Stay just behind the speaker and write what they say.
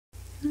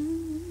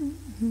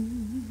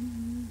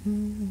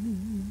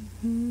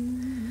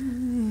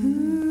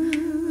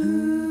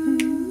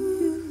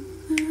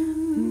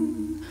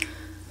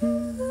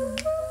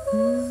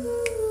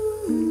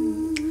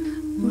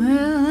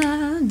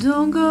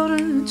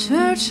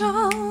church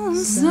on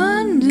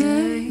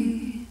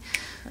Sunday.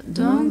 I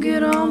don't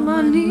get on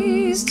my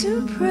knees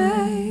to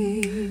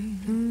pray.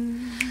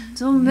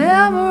 Don't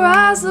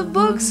memorize the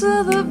books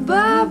of the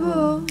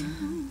Bible.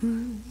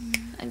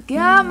 I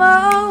got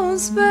my own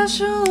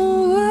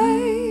special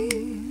way.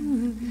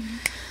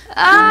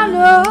 I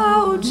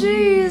know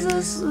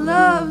Jesus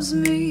loves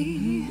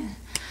me,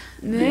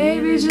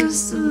 maybe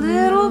just a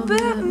little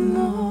bit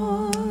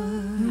more.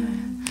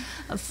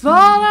 I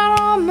fall out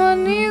on my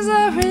knees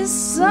every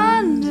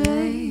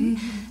Sunday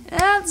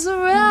at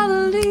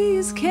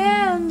Zarelli's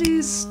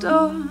candy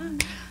store.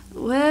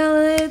 Well,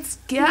 it's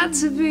got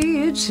to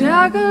be a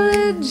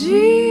chocolate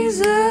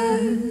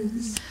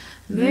Jesus,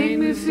 make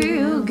me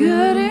feel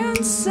good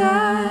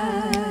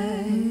inside.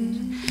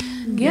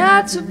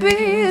 Got to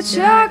be a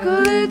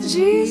chocolate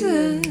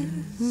Jesus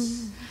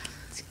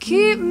to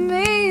keep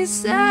me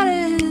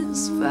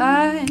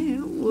satisfied.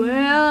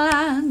 Well,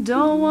 I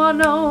don't want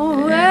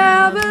no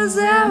rabbits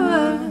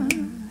ever,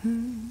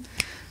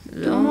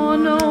 don't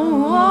want no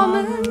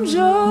almond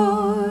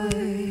joy.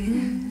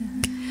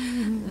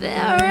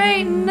 There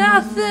ain't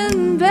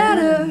nothing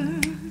better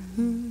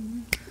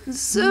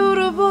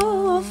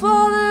suitable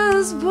for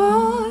this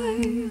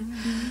boy.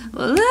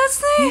 Well, it's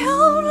the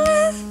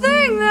only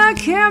thing that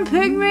can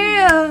pick me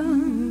up,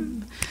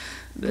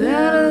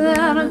 better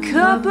than a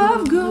cup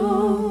of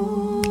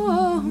gold.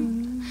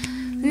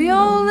 The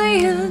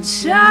only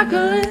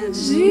chocolate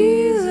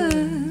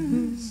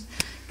Jesus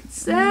can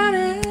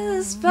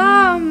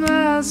satisfy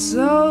my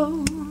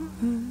soul.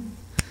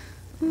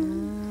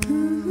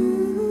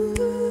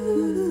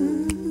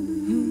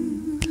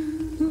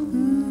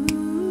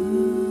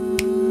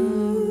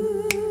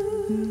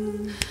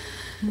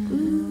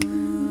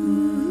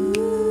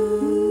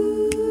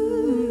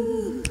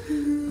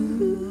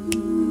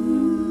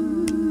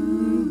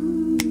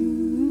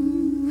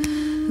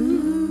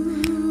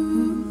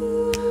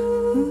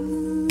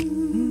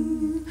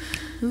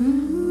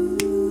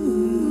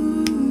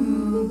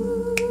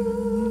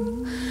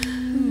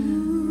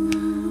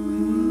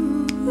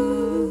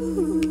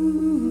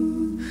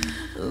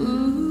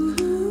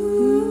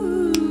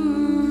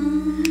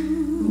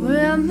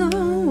 When the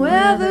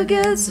weather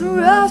gets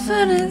rough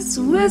and it's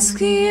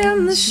whiskey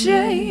in the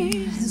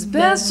shade, it's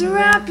best to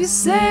wrap your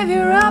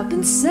Savior up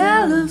in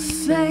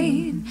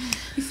cellophane.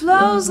 He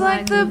flows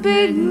like the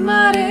big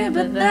muddy,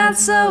 but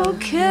that's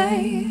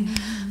okay.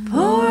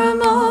 Pour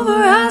him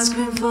over ice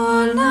cream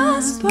for a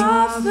nice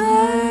parfait.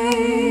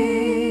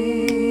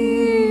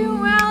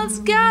 Well, it's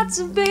got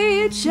to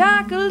be a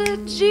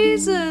chocolate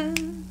Jesus,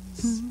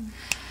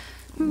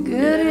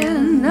 good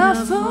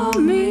enough for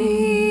me.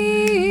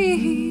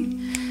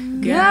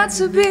 Got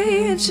to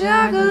be a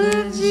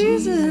chocolate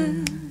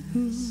Jesus,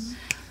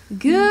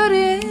 good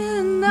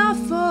enough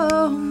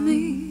for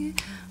me.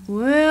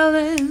 Well,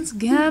 it's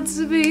got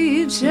to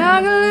be a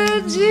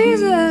chocolate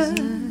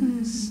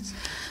Jesus,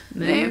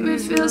 make me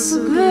feel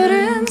so good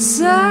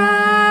inside.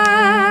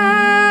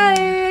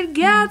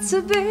 Got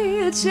to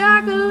be a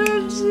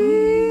chocolate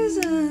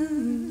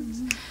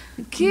Jesus,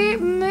 keep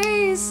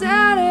me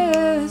satisfied.